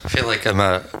feel like I'm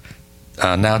a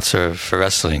announcer for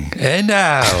wrestling. And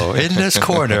now, in this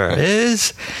corner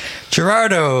is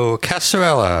Gerardo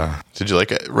Casarella. Did you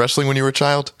like wrestling when you were a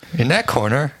child? In that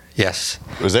corner, yes.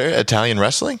 Was there Italian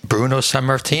wrestling? Bruno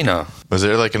Sammartino. Was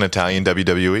there like an Italian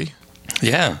WWE?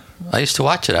 Yeah, I used to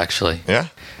watch it actually. Yeah?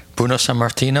 Bruno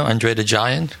Sammartino, Andre the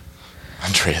Giant.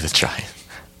 Andre the Giant.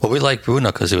 Well, we liked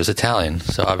Bruno because he was Italian.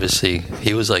 So obviously,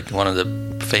 he was like one of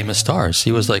the famous stars.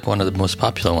 He was like one of the most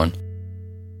popular ones.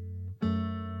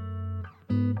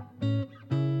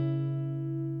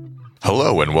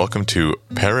 Hello and welcome to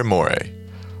Per Amore,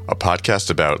 a podcast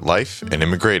about life and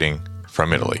immigrating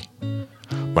from Italy.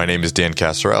 My name is Dan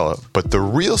Casarella, but the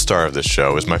real star of this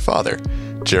show is my father,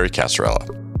 Jerry Casarella.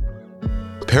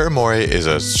 Per Amore is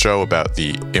a show about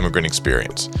the immigrant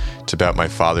experience. It's about my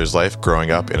father's life growing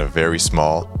up in a very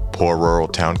small, poor rural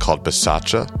town called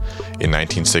Bisaccia in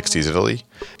 1960s Italy,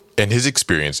 and his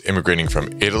experience immigrating from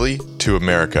Italy to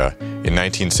America in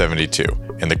 1972,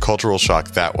 and the cultural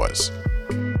shock that was.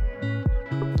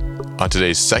 On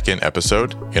today's second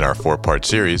episode in our 4-part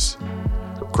series,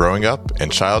 Growing Up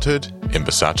and Childhood in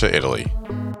Bisaccia, Italy.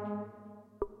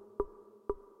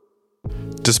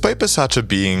 Despite Bisaccia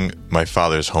being my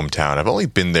father's hometown, I've only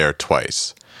been there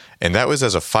twice, and that was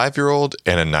as a 5-year-old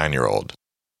and a 9-year-old,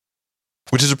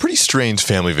 which is a pretty strange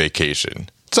family vacation.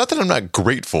 It's not that I'm not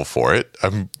grateful for it.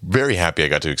 I'm very happy I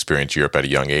got to experience Europe at a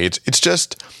young age. It's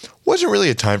just wasn't really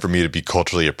a time for me to be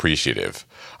culturally appreciative.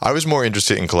 I was more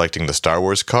interested in collecting the Star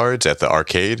Wars cards at the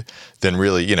arcade than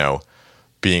really,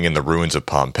 being in the ruins of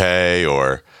Pompeii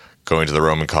or going to the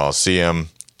Roman Colosseum.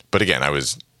 But again, I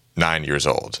was 9 years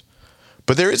old.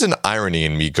 But there is an irony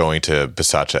in me going to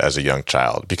Bisaccia as a young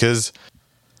child because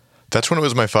that's when it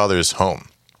was my father's home.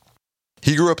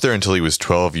 He grew up there until he was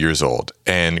 12 years old,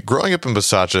 and growing up in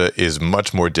Bisaccia is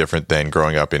much more different than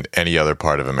growing up in any other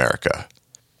part of America.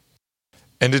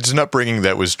 And it's an upbringing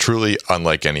that was truly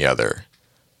unlike any other.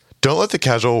 Don't let the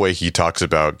casual way he talks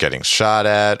about getting shot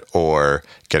at or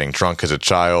getting drunk as a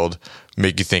child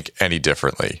make you think any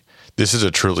differently. This is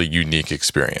a truly unique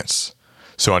experience.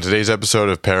 So on today's episode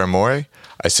of Per Amore,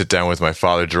 I sit down with my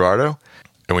father Gerardo,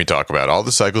 and we talk about all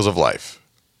the cycles of life: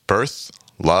 birth,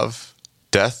 love,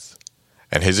 death,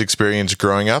 and his experience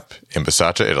growing up in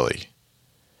Bisaccia, Italy.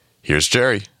 Here's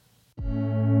Jerry.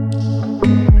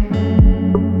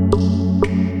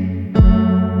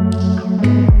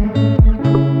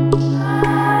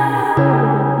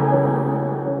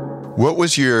 What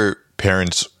was your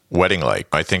parents' wedding like?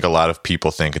 I think a lot of people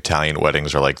think Italian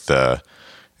weddings are like I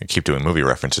keep doing movie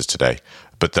references today,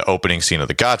 but the opening scene of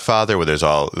The Godfather where there's a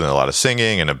lot of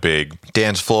singing and a big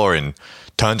dance floor and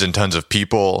tons of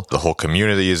people. The whole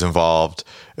community is involved.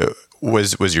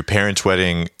 Was your parents'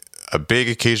 wedding a big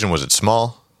occasion? Was it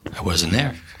small? I wasn't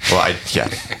there. Well, yeah.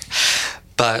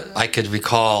 But I could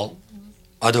recall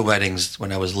other weddings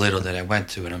when I was little that I went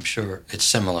to, and I'm sure it's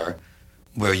similar,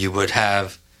 where you would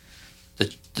have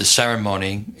the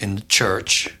ceremony in the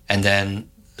church, and then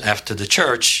after the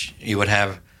church, you would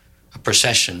have a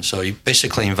procession. So you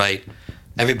basically invite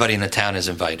everybody in the town is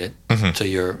invited to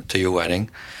your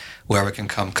wedding. Whoever can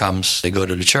comes. They go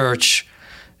to the church,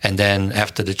 and then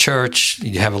after the church,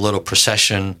 you have a little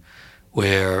procession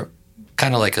where,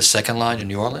 kind of like a second line in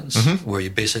New Orleans, where you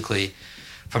basically,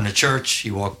 from the church,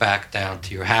 you walk back down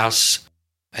to your house,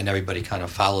 and everybody kind of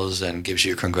follows and gives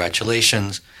you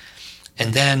congratulations.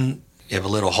 And then you have a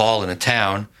little hall in a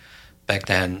town back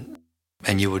then,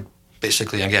 and you would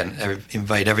basically, again,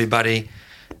 invite everybody,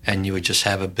 and you would just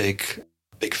have a big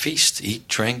feast, eat,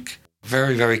 drink.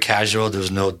 Very, very casual. There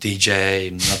was no DJ,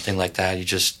 nothing like that. You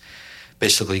just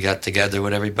basically got together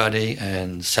with everybody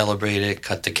and celebrated,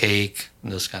 cut the cake,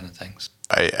 and those kind of things.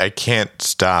 I can't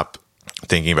stop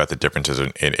thinking about the differences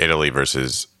in Italy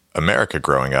versus America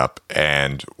growing up,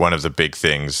 and one of the big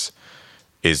things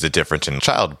is the difference in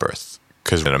childbirth.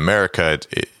 Because in America,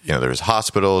 there's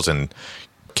hospitals and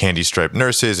candy-striped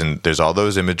nurses, and there's all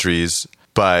those imageries.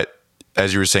 But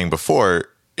as you were saying before,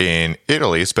 in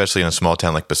Italy, especially in a small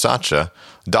town like Bisaccia,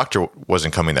 the doctor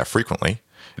wasn't coming that frequently.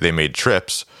 They made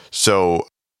trips. So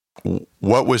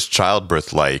what was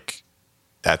childbirth like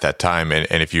at that time? And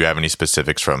if you have any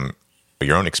specifics from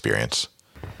your own experience.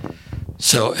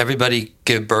 So everybody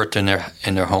gave birth in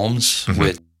their homes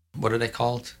with, what are they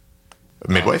called?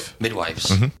 Midwife?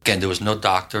 Midwives. Again, there was no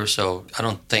doctor, so I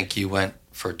don't think you went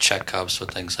for checkups or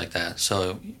things like that.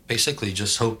 So basically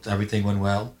just hoped everything went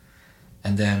well.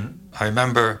 And then I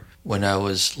remember when I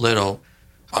was little,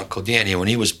 Uncle Danny, when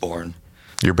he was born.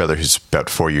 Your brother who's about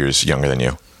 4 years younger than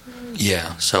you.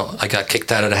 Yeah, so I got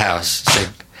kicked out of the house. Said,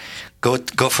 go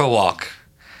for a walk.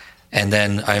 And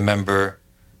then I remember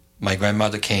my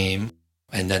grandmother came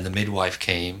And then the midwife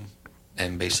came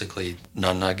and basically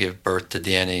Nonna gave birth to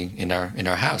Danny in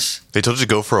our house. They told you to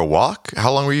go for a walk?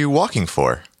 How long were you walking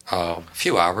for? A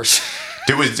few hours.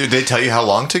 Did they tell you how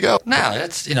long to go? No,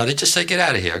 that's, they just say, get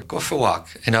out of here, go for a walk.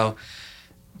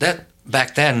 That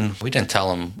back then, we didn't tell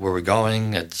them where we're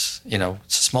going. It's,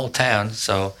 it's a small town,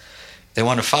 so they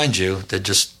want to find you. They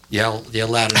just yell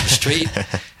out in the street,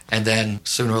 and then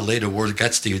sooner or later, word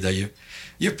gets to you that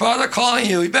your father calling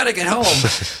you. You better get home.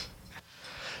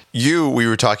 We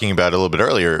were talking about a little bit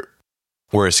earlier,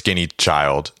 were a skinny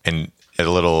child and a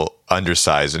little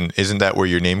undersized, and isn't that where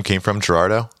your name came from,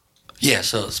 Gerardo? Yeah.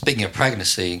 So speaking of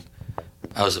pregnancy,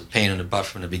 I was a pain in the butt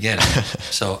from the beginning.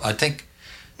 So I think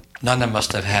Nonna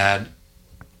must have had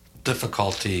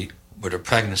difficulty with her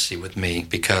pregnancy with me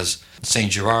because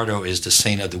Saint Gerardo is the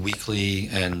saint of the weekly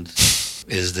and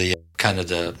is the kind of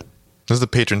the... This is the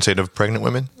patron saint of pregnant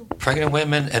women? Pregnant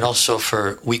women and also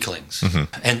for weaklings.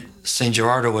 Mm-hmm. And Saint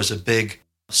Gerardo was a big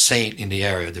saint in the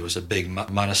area. There was a big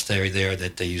monastery there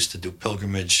that they used to do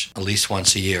pilgrimage at least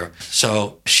once a year.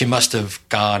 So she must have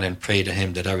gone and prayed to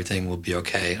him that everything will be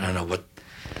okay. I don't know what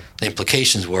the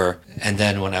implications were. And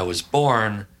then when I was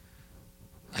born,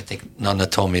 I think Nonna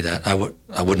told me that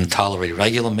I wouldn't tolerate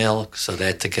regular milk, so they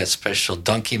had to get special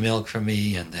donkey milk for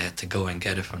me, and they had to go and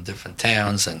get it from different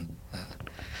towns. And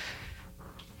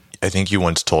I think you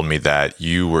once told me that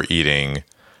you were eating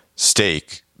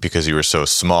steak because you were so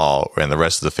small, and the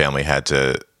rest of the family had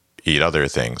to eat other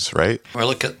things, right? When I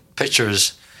look at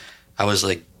pictures, I was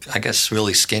like, I guess,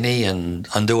 really skinny and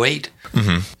underweight,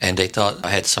 and they thought I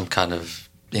had some kind of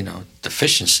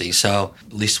deficiency. So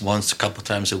at least once, a couple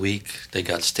times a week, they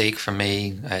got steak from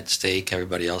me. I had steak.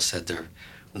 Everybody else had their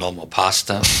normal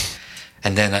pasta.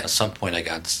 And then at some point, I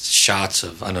got shots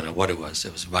of, I don't know what it was.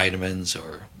 It was vitamins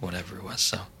or whatever it was.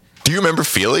 So, do you remember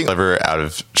feeling ever out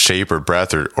of shape or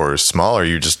breath or small, or are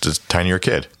you just a tinier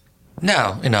kid?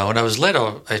 No, when I was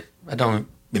little, I don't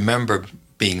remember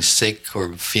being sick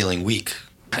or feeling weak.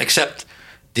 Except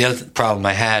the other problem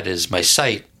I had is my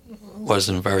sight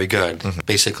wasn't very good. Mm-hmm.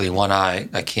 Basically, one eye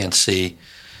I can't see.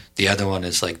 The other one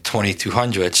is like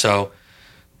 2200. So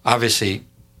obviously,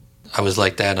 I was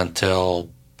like that until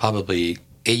probably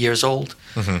 8 years old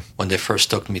when they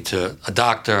first took me to a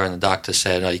doctor, and the doctor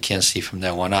said, "Oh, you can't see from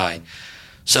that one eye."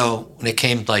 So when it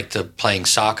came to playing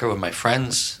soccer with my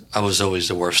friends, I was always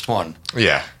the worst one.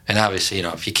 Yeah. And obviously,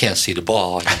 if you can't see the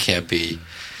ball, you can't be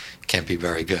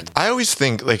very good. I always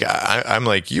think, I'm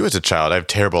like you as a child. I have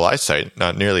terrible eyesight,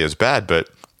 not nearly as bad, but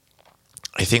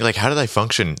I think, how did I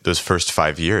function those first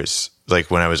 5 years?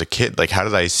 When I was a kid, how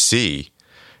did I see?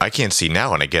 I can't see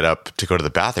now when I get up to go to the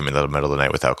bathroom in the middle of the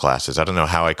night without glasses. I don't know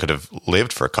how I could have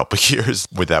lived for a couple of years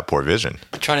with that poor vision.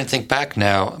 I'm trying to think back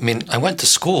now. I mean, I went to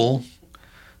school.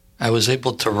 I was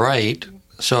able to write,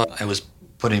 so I was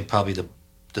putting probably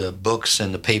the books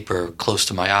and the paper close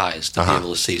to my eyes to be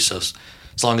able to see. So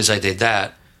as long as I did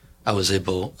that, I was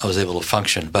able to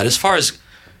function. But as far as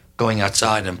going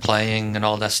outside and playing and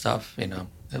all that stuff, it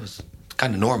was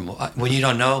kind of normal. When you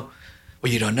don't know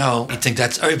what you don't know, you think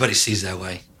everybody sees that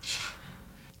way.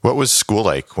 What was school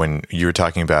like when you were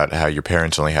talking about how your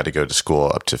parents only had to go to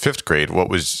school up to 5th grade? What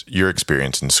was your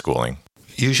experience in schooling?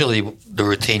 Usually the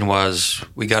routine was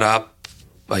we got up,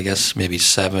 I guess maybe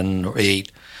 7 or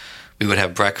 8. We would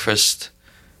have breakfast.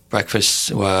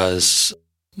 Breakfast was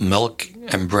milk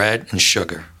and bread and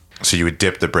sugar. So you would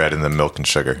dip the bread in the milk and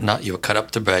sugar? No, you would cut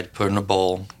up the bread, put it in a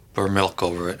bowl, pour milk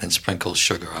over it, and sprinkle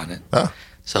sugar on it. Oh.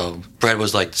 So bread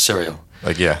was like the cereal.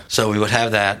 Yeah. So we would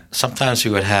have that. Sometimes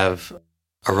we would have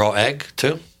a raw egg,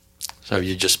 too. So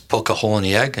you just poke a hole in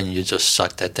the egg and you just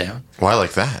suck that down. Why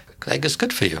like that? Egg is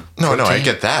good for you. No, I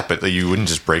get that, but you wouldn't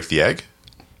just break the egg?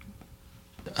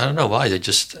 I don't know why. I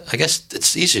guess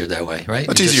it's easier that way, right?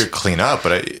 It's easier to clean up,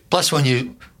 but Plus,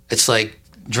 it's like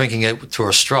drinking it through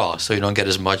a straw, so you don't get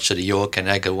as much of the yolk and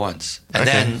egg at once. And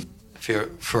then,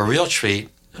 for a real treat,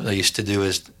 what they used to do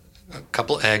is a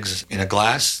couple eggs in a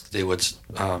glass. They would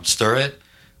stir it,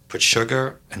 put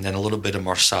sugar, and then a little bit of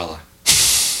marsala.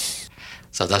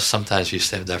 So sometimes we used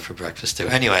to have that for breakfast too.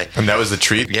 Anyway. And that was the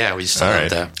treat? Yeah, we used to have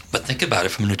that. But think about it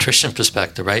from a nutrition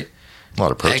perspective, right? A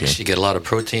lot of protein. Eggs, you get a lot of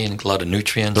protein, a lot of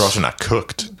nutrients. They're also not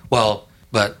cooked. Well,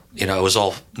 but, it was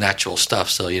all natural stuff,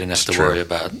 so you didn't have to worry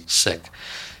about sick.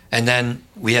 And then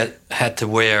we had to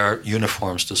wear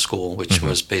uniforms to school, which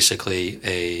was basically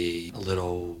a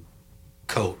little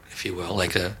coat, if you will.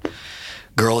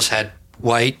 Girls had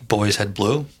white, boys had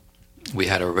blue. We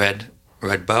had a red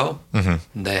bow. And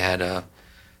they had a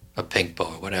pink bow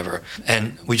or whatever.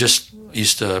 And we just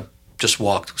used to just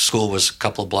walk. School was a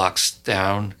couple of blocks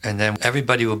down, and then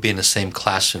everybody would be in the same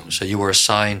classroom. So you were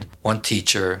assigned one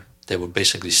teacher They would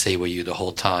basically stay with you the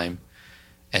whole time.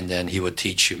 And then he would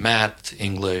teach you math,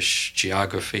 English,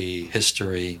 geography,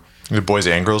 history. The boys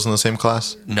and girls in the same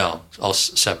class? No, all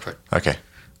separate. Okay.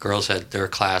 Girls had their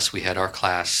class, we had our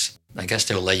class. I guess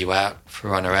they would let you out for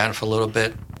run around for a little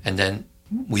bit. And then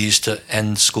we used to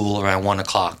end school around 1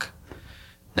 o'clock.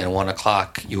 Then 1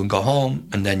 o'clock, you would go home,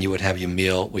 and then you would have your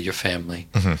meal with your family.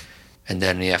 Mm-hmm. And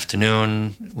then in the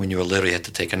afternoon, when you were little, you had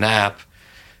to take a nap.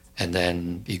 And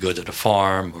then you go to the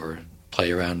farm or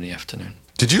play around in the afternoon.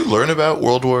 Did you learn about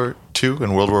World War II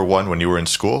and World War I when you were in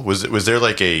school? Was there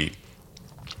like a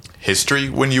history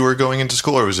when you were going into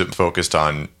school, or was it focused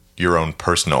on your own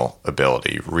personal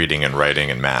ability, reading and writing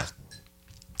and math?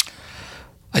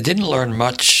 I didn't learn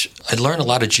much. I learned a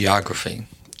lot of geography.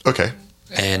 Okay.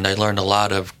 And I learned a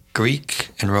lot of Greek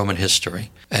and Roman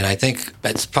history. And I think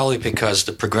that's probably because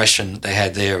the progression they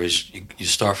had there is you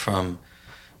start from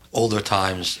older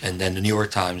times, and then the newer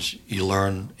times you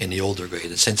learn in the older grade.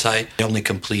 And since I only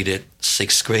completed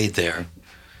 6th grade there,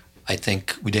 I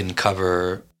think we didn't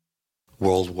cover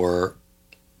World War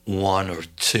I or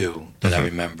II that I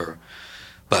remember.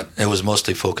 But it was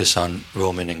mostly focused on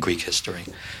Roman and Greek history.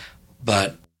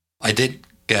 But I did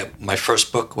get, my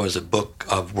first book was a book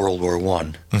of World War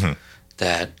I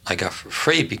that I got for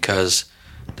free because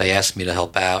they asked me to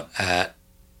help out at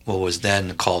what was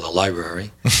then called a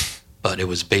library. But it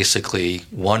was basically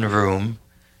one room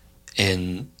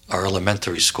in our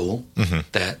elementary school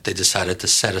that they decided to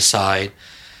set aside.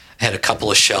 Had a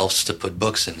couple of shelves to put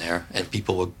books in there, and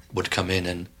people would come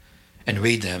in and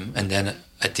read them. And then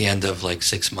at the end of like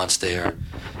 6 months there,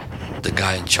 the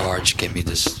guy in charge gave me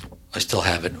this, I still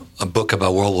have it, a book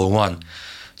about World War I.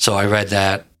 So I read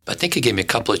that. I think he gave me a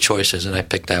couple of choices, and I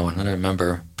picked that one. I don't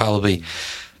remember,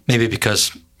 maybe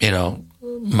because,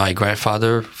 my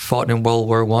grandfather fought in World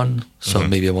War I, so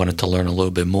maybe I wanted to learn a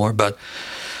little bit more. But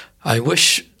I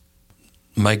wish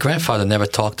my grandfather never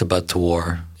talked about the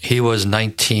war. He was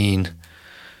 19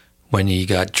 when he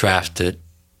got drafted,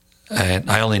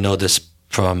 and I only know this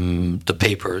from the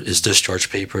paper, his discharge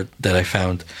paper that I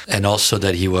found, and also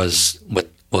that he was what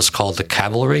was called the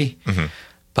cavalry.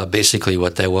 But basically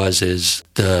what that was is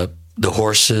the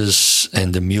horses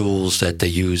and the mules that they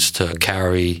used to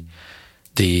carry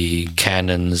the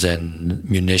cannons and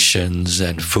munitions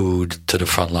and food to the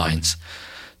front lines.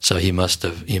 So he must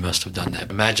have done that.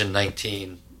 Imagine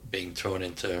 19 being thrown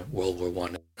into World War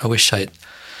I. I wish I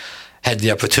had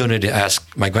the opportunity to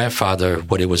ask my grandfather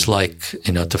what it was like,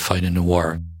 to fight in the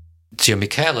war. Zio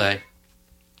Michele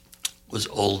was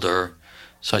older,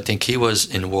 so I think he was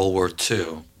in World War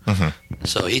II.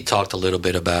 So he talked a little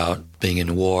bit about being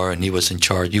in war, and he was in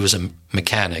charge. He was a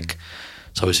mechanic.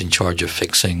 So I was in charge of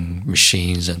fixing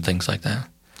machines and things like that.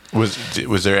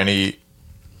 Was there any?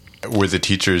 Were the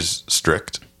teachers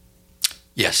strict?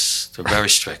 Yes, they're very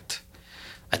strict.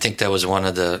 I think that was one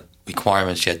of the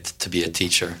requirements you had to be a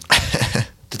teacher.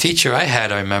 The teacher I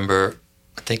had, I remember,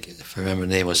 I think if I remember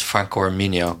the name was Franco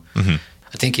Arminio.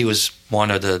 I think he was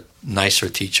one of the nicer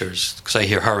teachers because I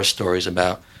hear horror stories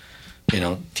about,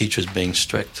 teachers being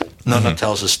strict. Nonna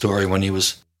tells a story when he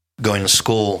was going to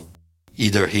school.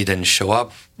 Either he didn't show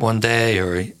up one day,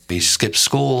 or he skipped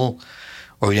school,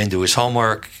 or he didn't do his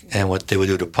homework. And what they would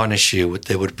do to punish you,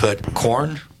 they would put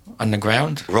corn on the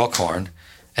ground, raw corn,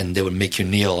 and they would make you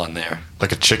kneel on there.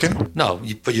 Like a chicken? No,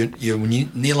 you put when you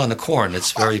kneel on the corn,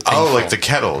 it's very painful. Oh, like the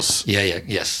kettles.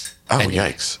 Yes. Oh, and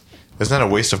yikes! Isn't that a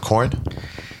waste of corn?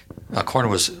 Corn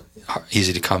was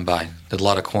easy to come by. There's a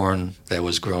lot of corn that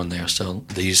was grown there, so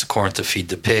they used the corn to feed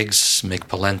the pigs, make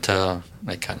polenta,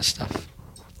 that kind of stuff.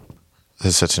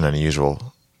 This is such an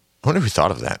unusual. I wonder who thought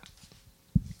of that.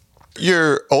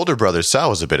 Your older brother Sal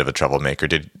was a bit of a troublemaker.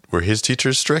 Were his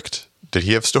teachers strict? Did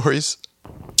he have stories?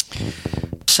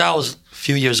 Sal was a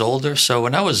few years older, so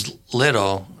when I was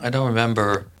little, I don't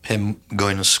remember him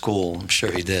going to school. I'm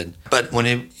sure he did. But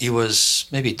when he was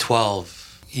maybe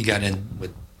 12, he got in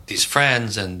with these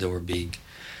friends, and there would be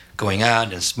going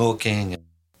out and smoking.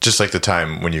 Just like the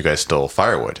time when you guys stole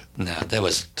firewood. No, that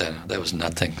was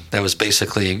nothing. That was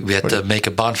basically, we had to make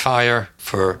a bonfire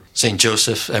for St.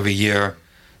 Joseph every year.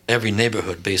 Every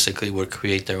neighborhood basically would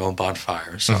create their own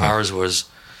bonfire. So ours was,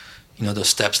 those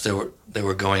steps that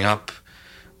were going up.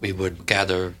 We would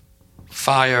gather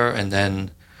fire, and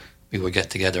then we would get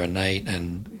together at night.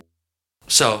 And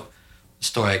so, the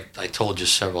story I told you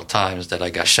several times that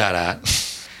I got shot at.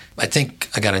 I think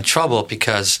I got in trouble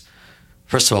because,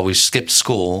 first of all, we skipped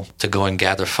school to go and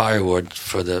gather firewood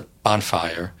for the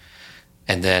bonfire.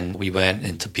 And then we went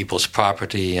into people's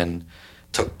property and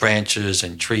took branches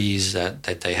and trees that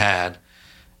they had.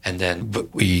 And then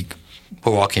we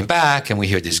were walking back, and we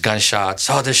hear these gunshots.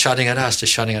 Oh, they're shooting at us.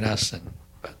 And,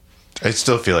 but I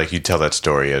still feel like you tell that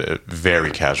story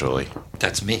very casually.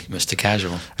 That's me, Mr.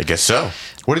 Casual. I guess so.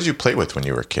 What did you play with when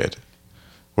you were a kid?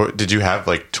 What, did you have,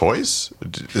 like, toys?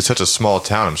 It's such a small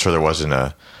town. I'm sure there wasn't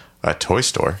a toy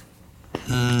store.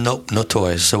 Nope, no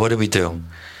toys. So what did we do?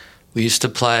 We used to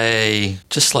play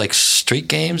just like street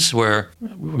games where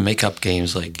we would make up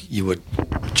games like you would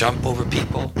jump over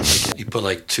people. Like you put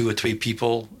like 2 or 3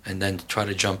 people and then try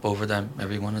to jump over them,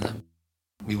 every one of them.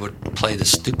 We would play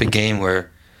this stupid game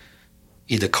where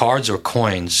either cards or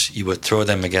coins, you would throw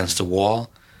them against the wall,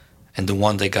 and the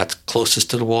one that got closest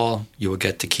to the wall, you would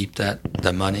get to keep that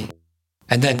money.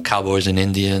 And then cowboys and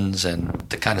Indians and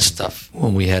the kind of stuff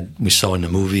when we saw in the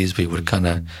movies, we would kind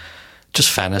of just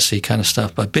fantasy kind of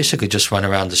stuff, but basically just run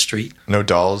around the street. No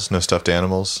dolls, no stuffed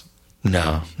animals?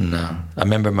 No. I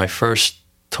remember my first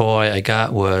toy I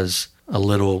got was a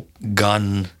little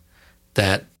gun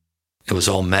that it was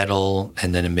all metal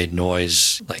and then it made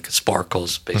noise, like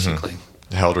sparkles, basically.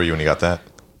 Mm-hmm. How old were you when you got that?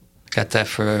 Got that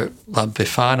for La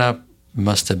Befana.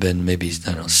 Must have been maybe,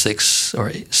 I don't know, 6 or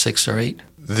 8.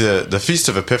 The Feast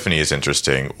of Epiphany is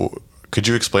interesting. Could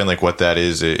you explain like what that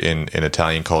is in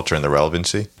Italian culture and the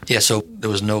relevancy? Yeah, so there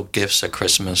was no gifts at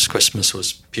Christmas. Christmas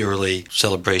was purely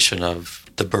celebration of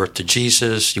the birth of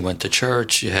Jesus. You went to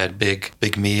church, you had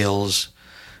big meals.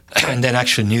 And then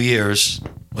actually New Year's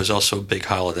was also a big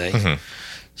holiday. Mm-hmm.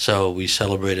 So we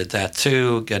celebrated that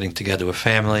too, getting together with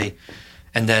family.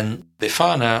 And then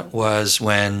Befana was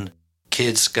when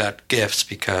kids got gifts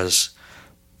because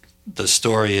the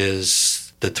story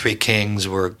is the 3 kings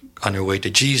were on their way to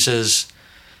Jesus,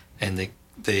 and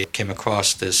they came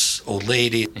across this old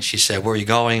lady, and she said, "Where are you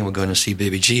going?" "We're going to see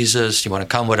baby Jesus. You want to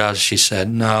come with us?" She said,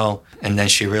 "No." And then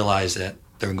she realized that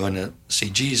they were going to see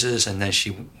Jesus, and then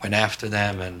she went after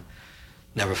them and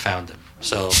never found them.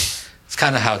 So it's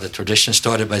kind of how the tradition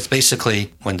started, but it's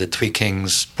basically when the 3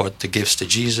 kings brought the gifts to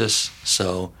Jesus.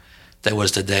 So that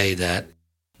was the day that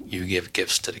you give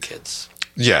gifts to the kids.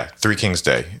 Yeah, 3 Kings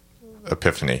Day,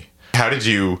 Epiphany. How did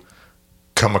you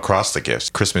come across the gifts?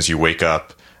 Christmas, you wake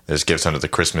up, there's gifts under the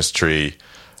Christmas tree.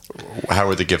 How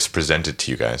were the gifts presented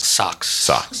to you guys?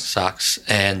 Socks.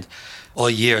 And all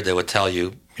year they would tell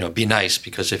you, be nice,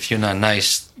 because if you're not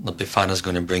nice, the Befana's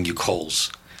going to bring you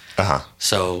coals. Uh-huh.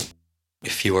 So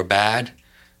if you were bad,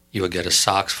 you would get a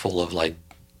socks full of like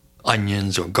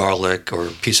onions or garlic or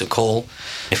a piece of coal.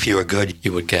 If you were good,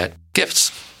 you would get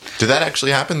gifts. Did that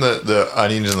actually happen, the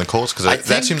onions and the coals? Because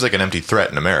that seems like an empty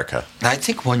threat in America. I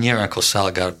think one year Uncle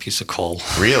Sal got a piece of coal.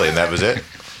 Really? And that was it?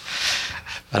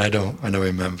 But I don't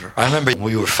remember. I remember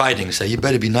we were fighting, so you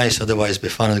better be nice, otherwise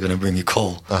Befana's going to bring you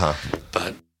coal. Uh-huh.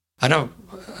 But I don't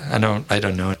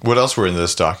know. What else were in the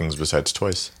stockings besides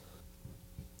toys?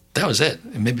 That was it.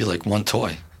 Maybe like one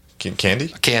toy. Candy?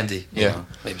 Candy. Yeah.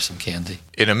 Maybe some candy.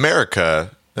 In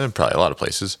America, and probably a lot of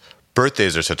places,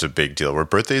 birthdays are such a big deal. Were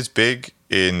birthdays big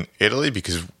in Italy?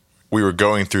 Because we were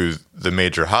going through the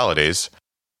major holidays.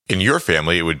 In your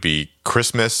family, it would be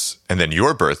Christmas, and then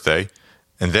your birthday,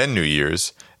 and then New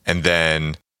Year's, and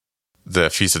then the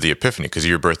Feast of the Epiphany, because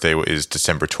your birthday is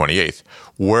December 28th.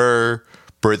 Were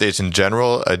birthdays in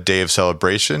general a day of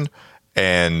celebration?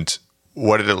 And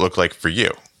what did it look like for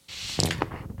you?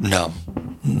 No,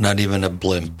 not even a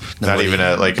blimp. Not even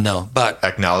a, no, but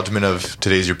acknowledgement of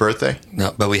today's your birthday?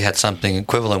 No, but we had something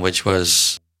equivalent, which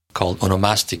was called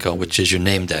onomastico, which is your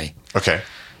name day. Okay.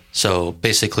 So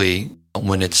basically,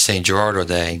 when it's St. Gerardo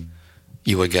Day,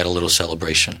 you would get a little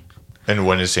celebration. And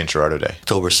when is St. Gerardo Day?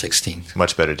 October 16th.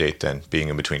 Much better date than being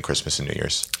in between Christmas and New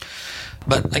Year's.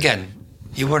 But again,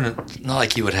 not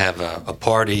like you would have a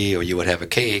party or you would have a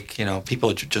cake. People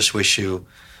would just wish you,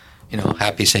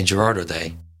 happy St. Gerardo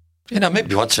Day.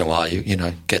 Maybe once in a while you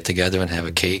get together and have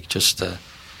a cake.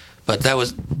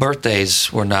 But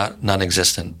birthdays were not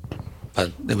non-existent.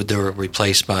 But they were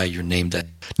replaced by your name day.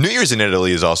 New Year's in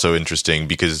Italy is also interesting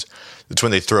because it's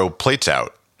when they throw plates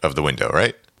out of the window,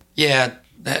 right? Yeah,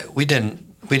 we didn't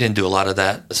do a lot of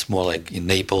that. It's more like in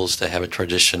Naples they have a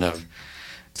tradition of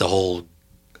the whole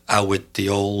out with the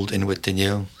old, in with the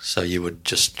new. So you would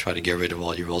just try to get rid of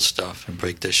all your old stuff and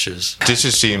break dishes. I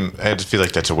just feel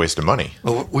like that's a waste of money.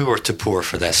 Well, we were too poor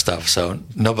for that stuff, so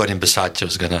nobody in Bisaccia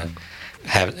was going to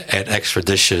add extra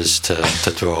dishes to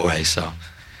throw away. So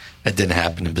it didn't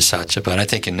happen in Bisaccia. But I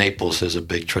think in Naples there's a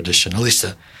big tradition, at least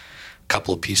a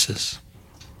couple of pieces.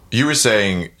 You were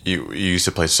saying you used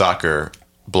to play soccer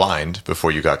blind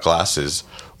before you got glasses.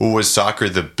 Was soccer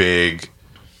the big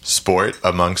sport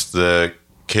amongst the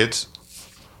kids?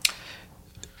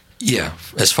 Yeah,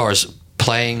 as far as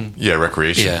playing. Yeah,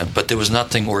 recreation. Yeah, but there was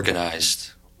nothing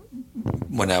organized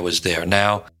when I was there.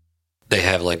 Now they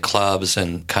have like clubs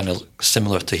and kind of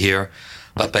similar to here,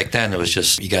 But back then, it was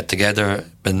just you got together.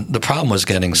 And the problem was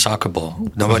getting soccer ball.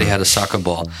 Nobody had a soccer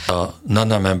ball.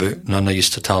 Nonna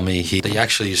used to tell me they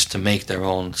actually used to make their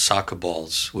own soccer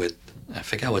balls with, I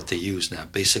forgot what they use now.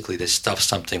 Basically, they stuffed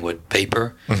something with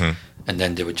paper, and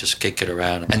then they would just kick it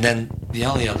around. And then the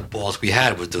only other balls we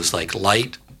had were those like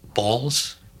light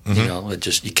balls. You know,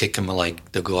 just you kick them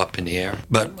like they'll go up in the air.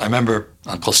 But I remember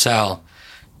Uncle Sal,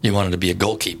 he wanted to be a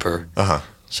goalkeeper.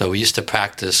 So we used to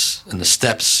practice in the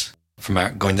steps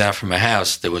going down from my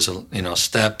house. There was a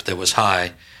step that was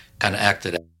high, kind of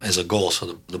acted as a goal,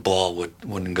 so the ball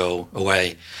wouldn't go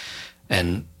away.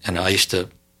 And I used to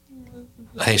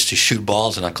shoot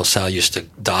balls, and Uncle Sal used to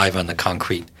dive on the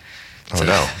concrete. Oh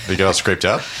no! Did you get all scraped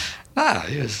up?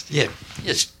 He had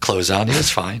clothes on. He was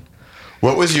fine.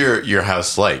 What was your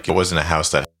house like? It wasn't a house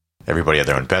that everybody had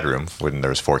their own bedroom when there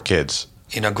was 4 kids.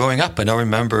 You know, growing up, I don't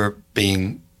remember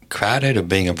being crowded or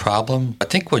being a problem. I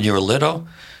think when you were little,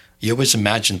 you always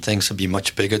imagine things would be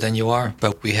much bigger than you are.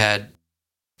 But we had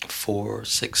 4,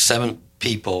 6, 7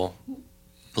 people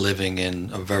living in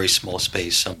a very small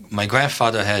space. So my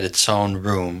grandfather had its own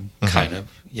room, kind of.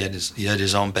 He had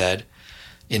his own bed.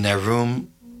 In that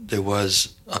room, there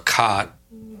was a cot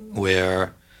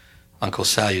where Uncle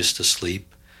Sal used to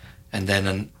sleep. And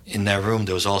then in that room,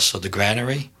 there was also the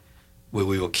granary where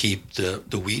we would keep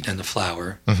the wheat and the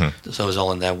flour. So it was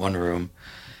all in that one room.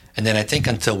 And then I think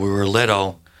until we were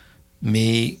little,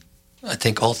 I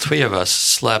think all 3 of us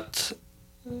slept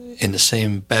in the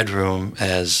same bedroom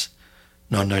as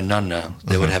Nonna and Nonna.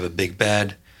 They would have a big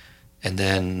bed. And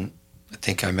then I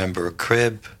think I remember a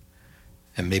crib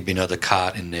and maybe another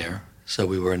cot in there. So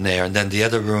we were in there. And then the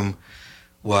other room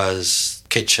was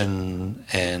kitchen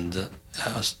and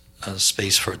a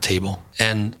space for a table.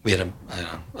 And we had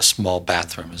a small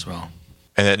bathroom as well.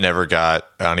 And it never got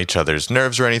on each other's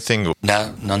nerves or anything?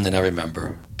 No, none that I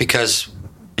remember. Because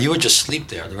you would just sleep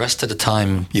there. The rest of the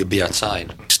time, you'd be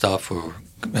outside. Stuff or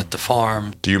at the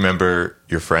farm. Do you remember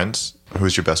your friends? Who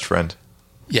was your best friend?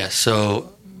 Yeah,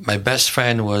 so my best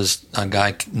friend was a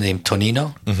guy named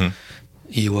Tonino.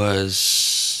 He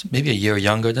was maybe a year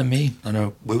younger than me. I don't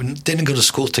know. We didn't go to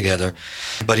school together,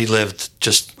 but he lived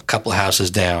just a couple of houses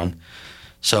down.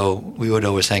 So we would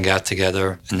always hang out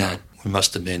together. And we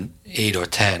must have been 8 or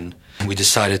 10. We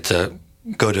decided to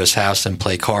go to his house and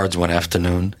play cards one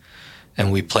afternoon.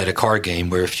 And we played a card game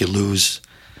where if you lose,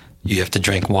 you have to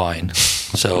drink wine.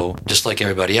 So just like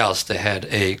everybody else, they had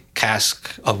a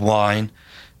cask of wine,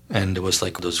 and it was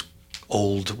like those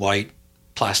old white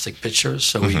plastic pitchers.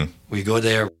 So we go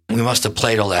there. We must have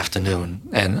played all afternoon,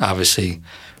 and obviously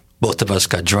both of us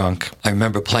got drunk. I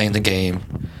remember playing the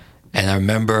game, and I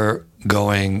remember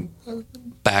going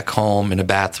back home in the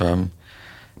bathroom,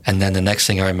 and then the next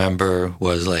thing I remember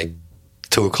was like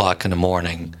 2 o'clock in the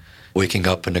morning, waking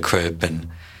up in the crib. And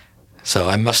so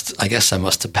I guess I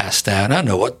must have passed out. I don't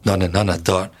know what none I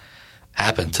thought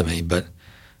happened to me, but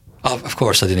of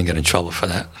course I didn't get in trouble for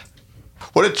that.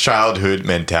 What a childhood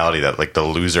mentality that like the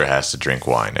loser has to drink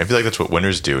wine. I feel like that's what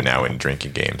winners do now in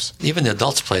drinking games. Even the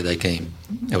adults play that game.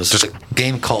 It was just a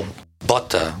game called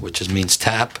Botta, which means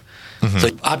tap.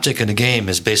 The object in the game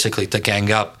is basically to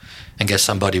gang up and get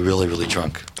somebody really, really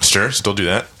drunk. Sure, still do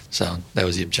that. So that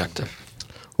was the objective.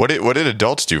 What did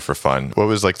adults do for fun? What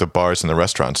was like the bars and the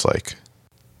restaurants like?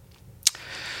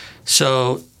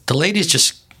 So the ladies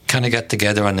just kind of got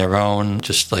together on their own,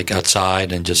 just like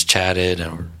outside, and just chatted,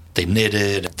 or they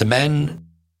knitted. The men,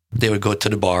 they would go to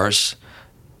the bars,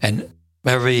 and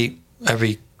every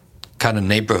kind of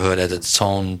neighborhood had its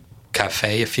own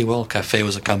cafe, if you will. Cafe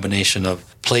was a combination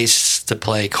of place to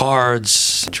play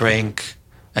cards, drink,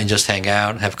 and just hang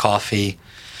out, have coffee.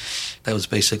 That was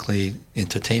basically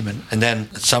entertainment. And then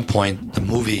at some point, the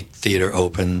movie theater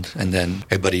opened, and then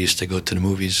everybody used to go to the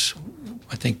movies.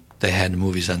 I think they had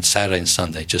movies on Saturday and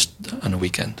Sunday, just on the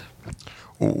weekend.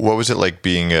 What was it like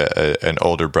being an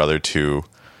older brother to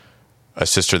a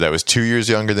sister that was 2 years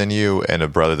younger than you and a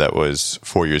brother that was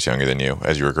 4 years younger than you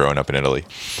as you were growing up in Italy?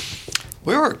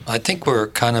 I think we're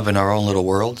kind of in our own little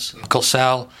worlds. Uncle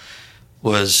Sal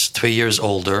was 3 years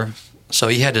older, so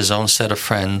he had his own set of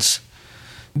friends.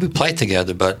 We played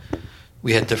together, but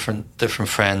we had different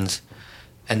friends.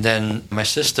 And then my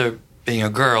sister, being a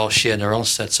girl, she had her own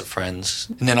sets of friends.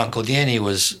 And then Uncle Danny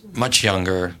was much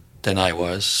younger than I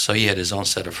was, so he had his own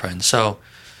set of friends. So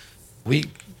we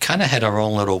kind of had our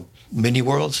own little mini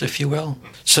worlds, if you will.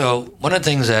 So one of the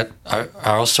things that I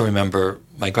also remember,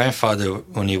 my grandfather,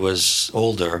 when he was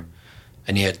older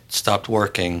and he had stopped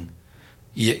working,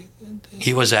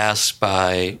 he was asked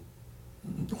by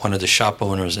one of the shop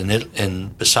owners in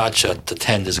Bisaccia to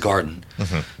tend his garden.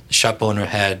 The shop owner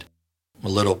had a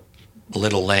little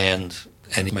land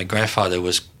and my grandfather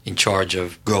was in charge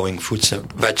of growing fruits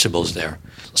and vegetables there.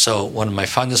 So one of my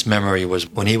fondest memory was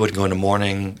when he would go in the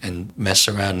morning and mess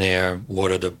around there,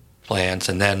 water the plants,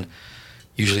 and then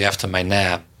usually after my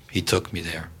nap, he took me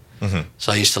there. Mm-hmm.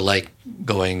 So I used to like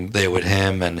going there with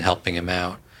him and helping him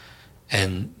out.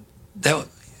 And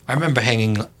I remember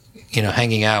hanging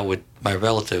out with my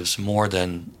relatives more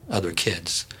than other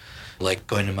kids, like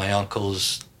going to my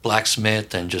uncle's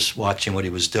blacksmith and just watching what he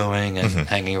was doing and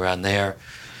hanging around there.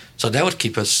 So that would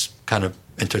keep us kind of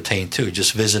entertained too,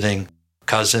 just visiting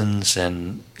cousins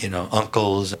and,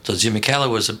 uncles. So Zio Michele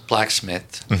was a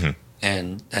blacksmith,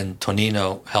 and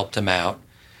Tonino helped him out.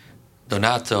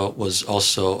 Donato was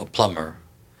also a plumber,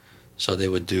 so they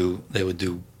would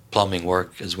do plumbing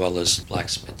work as well as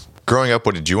blacksmith. Growing up,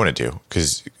 what did you want to do?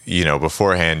 Because,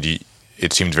 beforehand,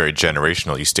 it seemed very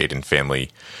generational. You stayed in family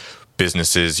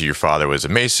businesses. Your father was a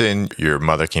mason. Your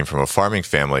mother came from a farming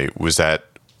family. Was that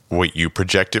what you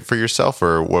projected for yourself,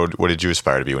 or what did you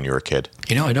aspire to be when you were a kid?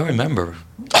 I don't remember.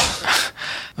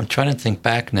 I'm trying to think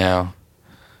back now.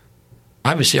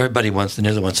 Obviously, everybody wants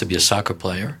to be a soccer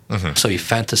player, so you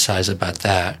fantasize about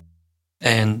that.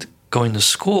 And going to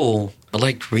school, I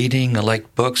liked reading, I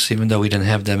liked books, even though we didn't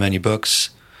have that many books.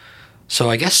 So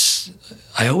I guess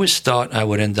I always thought I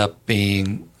would end up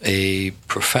being a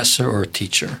professor or a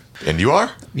teacher. And you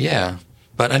are? Yeah,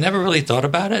 but I never really thought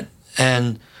about it.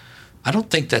 And I don't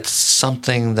think that's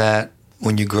something that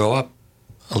when you grow up,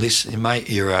 at least in my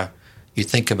era, you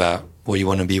think about what you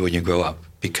want to be when you grow up,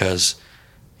 because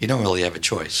you don't really have a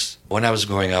choice. When I was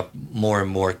growing up, more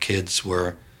and more kids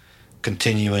were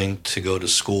continuing to go to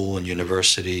school and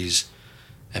universities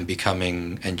and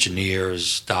becoming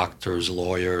engineers, doctors,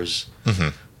 lawyers.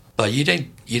 But you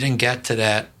didn't get to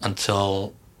that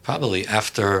until probably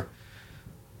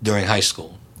during high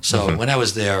school. So when I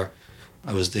was there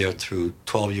through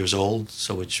 12 years old,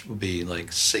 so which would be like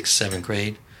 6th, 7th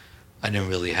grade. I didn't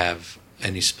really have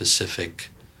any specific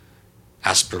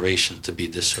aspiration to be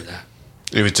this or that.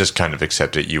 It was just kind of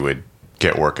accepted you would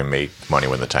get work and make money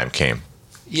when the time came.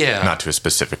 Yeah. Not to a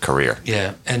specific career.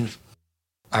 Yeah. And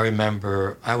I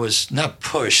remember I was not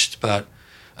pushed, but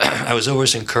I was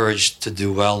always encouraged to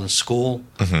do well in school,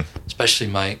 especially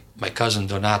my cousin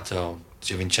Donato,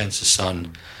 Zio Vincenzo's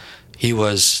son. He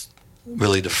was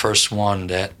really the first one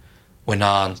that went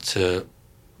on to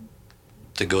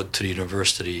go to the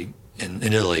university in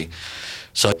Italy.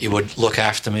 So he would look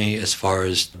after me as far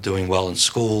as doing well in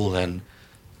school and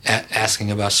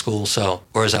asking about school. So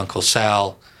whereas Uncle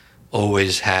Sal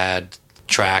always had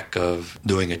track of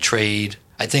doing a trade,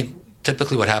 I think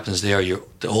typically what happens there,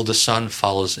 the oldest son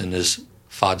follows in his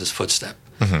father's footstep.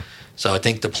 So I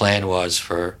think the plan was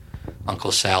for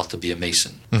Uncle Sal to be a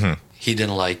mason. He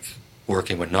didn't like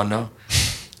working with Nonno,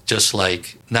 just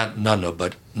like, not Nonno,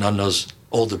 but Nonno's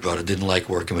older brother didn't like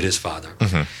working with his father.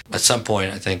 At some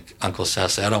point, I think Uncle Sal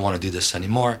said, I don't want to do this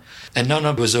anymore. And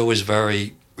Nonno was always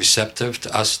very receptive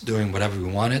to us doing whatever we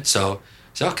wanted. So I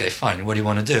said, okay, fine, what do you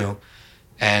want to do?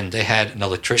 And they had an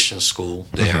electrician school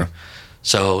there.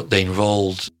 So they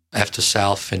enrolled, after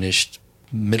Sal finished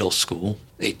middle school,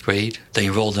 8th grade, they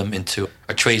enrolled him into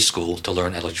a trade school to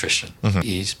learn electrician.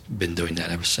 He's been doing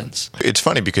that ever since. It's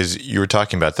funny because you were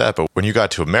talking about that, but when you got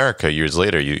to America years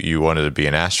later, you wanted to be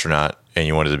an astronaut and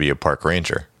you wanted to be a park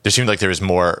ranger. There seemed like there was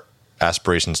more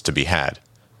aspirations to be had.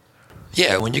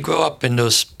 Yeah, when you grow up in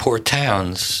those poor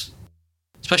towns,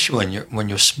 especially when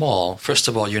you're small, first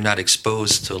of all, you're not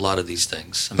exposed to a lot of these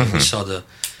things. I mean, we saw the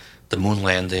moon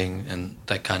landing and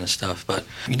that kind of stuff, but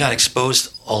you're not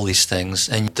exposed to all these things.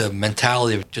 And the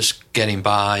mentality of just getting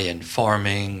by and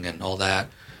farming and all that,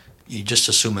 you just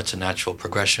assume it's a natural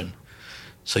progression.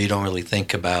 So you don't really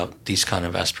think about these kind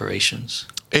of aspirations.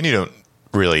 And you don't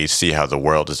really see how the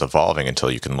world is evolving until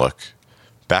you can look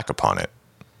back upon it.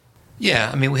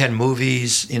 Yeah, I mean, we had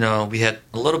movies, we had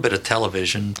a little bit of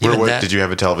television. Did you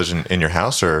have a television in your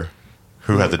house, or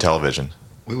who had the television?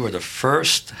 We were the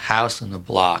first house on the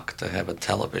block to have a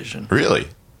television. Really?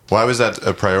 Why was that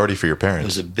a priority for your parents? It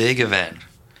was a big event.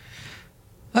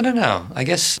 I don't know. I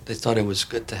guess they thought it was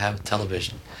good to have a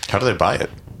television. How do they buy it?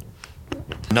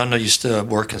 Nonno used to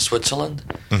work in Switzerland.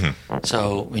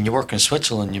 So when you work in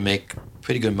Switzerland, you make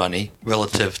pretty good money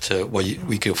relative to what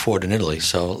we could afford in Italy.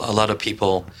 So a lot of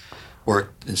people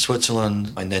worked in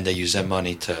Switzerland, and then they use that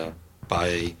money to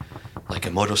buy like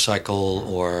a motorcycle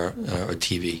or a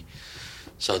TV.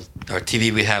 So our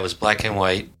TV we had was black and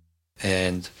white,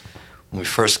 and when we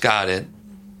first got it,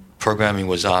 programming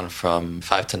was on from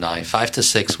 5 to 9. 5 to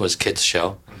 6 was kids'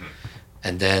 show,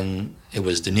 and then it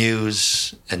was the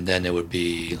news, and then it would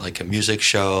be like a music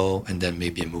show, and then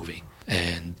maybe a movie,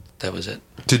 and that was it.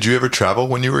 Did you ever travel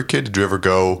when you were a kid? Did you ever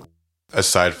go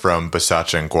aside from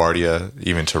Bisaccia and Guardia,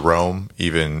 even to Rome,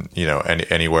 even,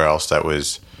 anywhere else that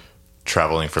was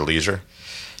traveling for leisure?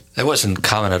 That wasn't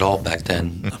common at all back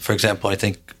then. For example, I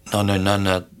think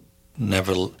Nonna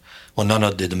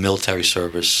did the military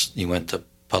service. He went to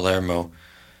Palermo,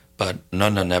 but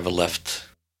Nonna never left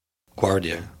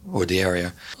Guardia or the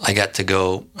area. I got to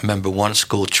go, I remember one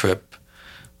school trip,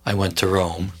 I went to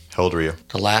Rome. How old were you?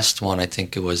 The last one, I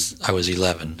think I was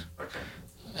 11.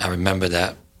 I remember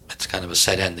that. It's kind of a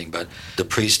sad ending, but the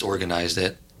priest organized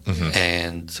it,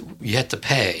 and you had to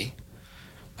pay.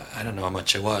 I don't know how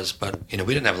much it was, but we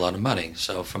didn't have a lot of money.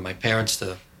 So for my parents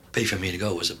to pay for me to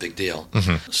go was a big deal.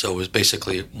 So it was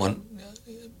basically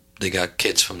they got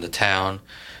kids from the town,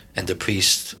 and the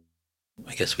priest,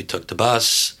 I guess we took the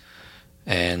bus,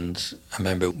 and I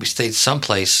remember we stayed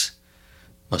someplace,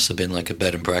 must have been like a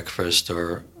bed and breakfast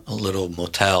or a little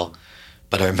motel,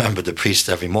 but I remember the priest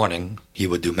every morning, he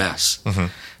would do mass.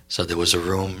 So there was a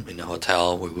room in the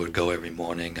hotel where we would go every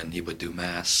morning, and he would do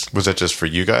mass. Was that just for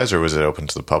you guys, or was it open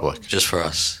to the public? Just for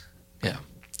us, yeah.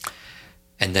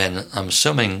 And then I'm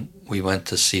assuming we went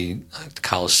to see the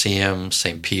Colosseum,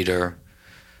 St. Peter,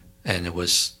 and it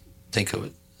was,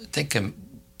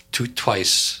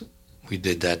 twice we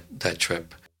did that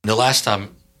trip. And the last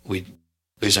time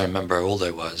because I remember how old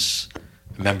I was,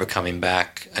 I remember coming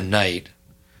back at night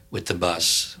with the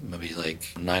bus, maybe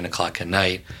like 9 o'clock at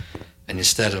night, and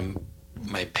instead of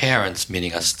my parents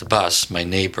meeting us at the bus, my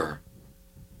neighbor.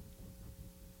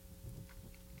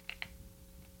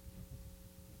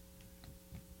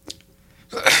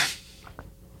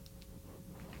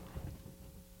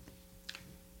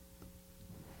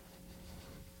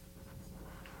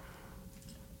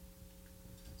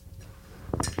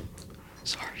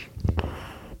 Sorry.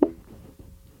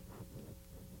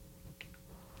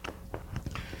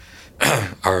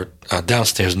 Our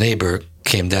downstairs neighbor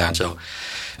came down, so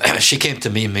she came to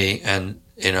meet me, and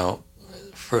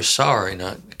first saw her,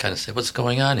 kind of said, "What's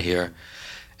going on here?"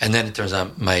 And then it turns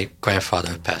out my grandfather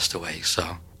had passed away,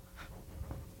 so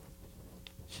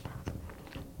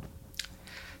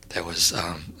that was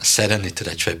a sad ending to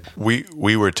that trip.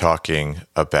 We were talking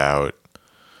about,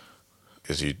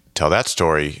 as you tell that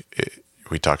story,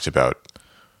 we talked about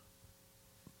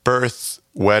birth,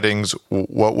 weddings.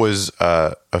 What was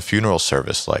a funeral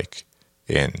service like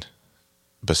in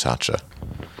Bisaccia?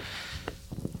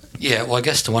 Yeah, well, I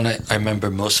guess the one I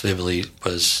remember most vividly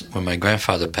was when my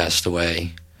grandfather passed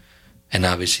away, and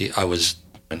obviously I was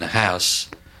in the house.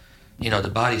 The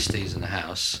body stays in the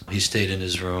house. He stayed in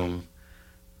his room,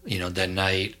 that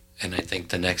night, and I think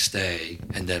the next day,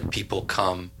 and then people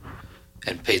come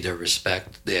and pay their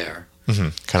respect there.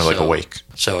 Kind of like a wake.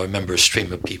 So I remember a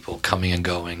stream of people coming and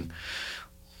going,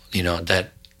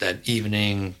 that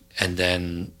evening, and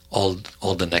then all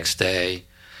the next day.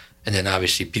 And then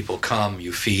obviously people come,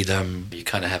 you feed them, you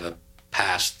kind of have a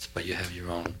past, but you have your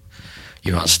own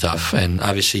stuff. And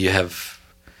obviously you have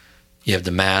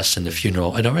the mass and the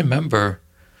funeral. I don't remember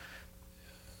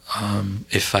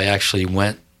if I actually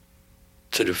went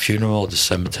to the funeral or the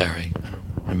cemetery. I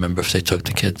don't remember if they took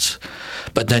the kids.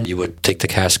 But then you would take the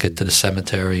casket to the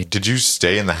cemetery. Did you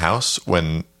stay in the house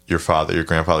when your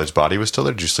grandfather's body was still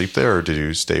there? Did you sleep there, or did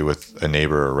you stay with a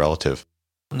neighbor or a relative?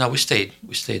 No, we stayed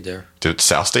there. Did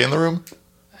Sal stay in the room?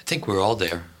 I think we were all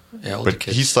there. Yeah, all but the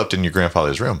kids. He slept in your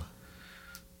grandfather's room.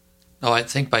 No, I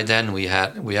think by then we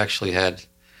had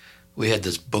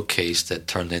this bookcase that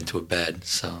turned into a bed.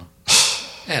 So,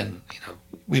 and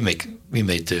we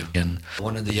made do. And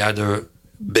one of the other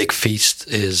big feasts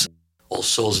is All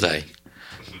Souls Day,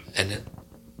 and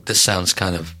this sounds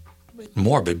kind of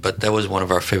morbid, but that was one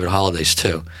of our favorite holidays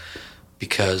too,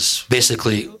 because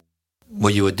basically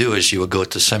what you would do is you would go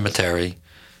to the cemetery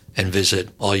and visit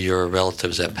all your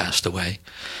relatives that passed away.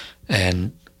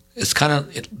 And it's kind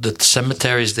of, the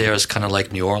cemeteries there is kind of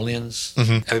like New Orleans.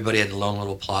 Everybody had a long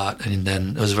little plot, and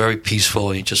then it was very peaceful,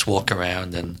 and you just walk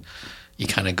around and you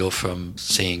kind of go from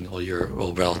seeing all your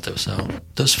old relatives. So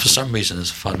those, for some reason, is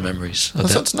fun memories.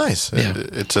 That's nice. Yeah.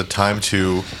 It's a time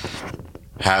to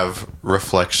have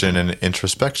reflection and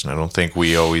introspection. I don't think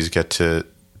we always get to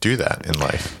do that in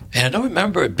life. And I don't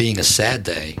remember it being a sad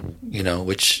day,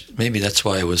 which maybe that's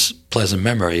why it was pleasant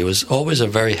memory. It was always a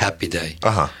very happy day.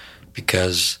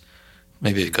 Because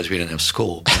we didn't have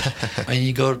school. And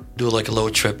you go do like a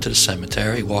little trip to the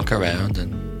cemetery, walk around,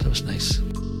 and that was nice.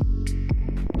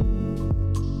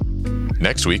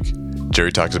 Next week,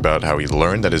 Jerry talks about how he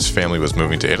learned that his family was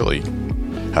moving to Italy,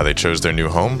 how they chose their new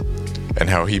home, and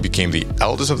how he became the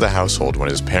eldest of the household when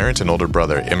his parents and older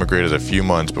brother immigrated a few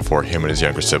months before him and his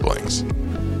younger siblings.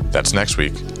 That's next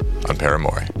week on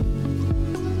Paramore.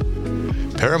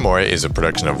 Paramore is a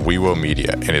production of WeWo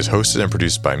Media and is hosted and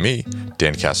produced by me,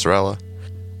 Dan Casarella,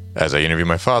 as I interview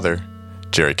my father,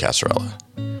 Jerry Casarella.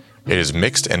 It is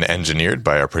mixed and engineered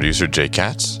by our producer, Jay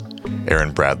Katz.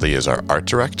 Aaron Bradley is our art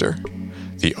director.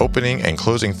 The opening and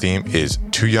closing theme is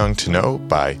Too Young to Know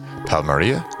by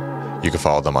Palmaria. You can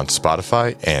follow them on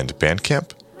Spotify and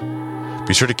Bandcamp.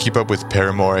 Be sure to keep up with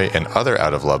Paramore and other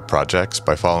Out of Love projects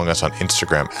by following us on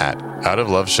Instagram at Out of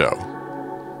Love Show.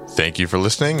 Thank you for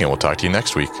listening, and we'll talk to you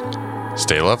next week.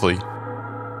 Stay lovely.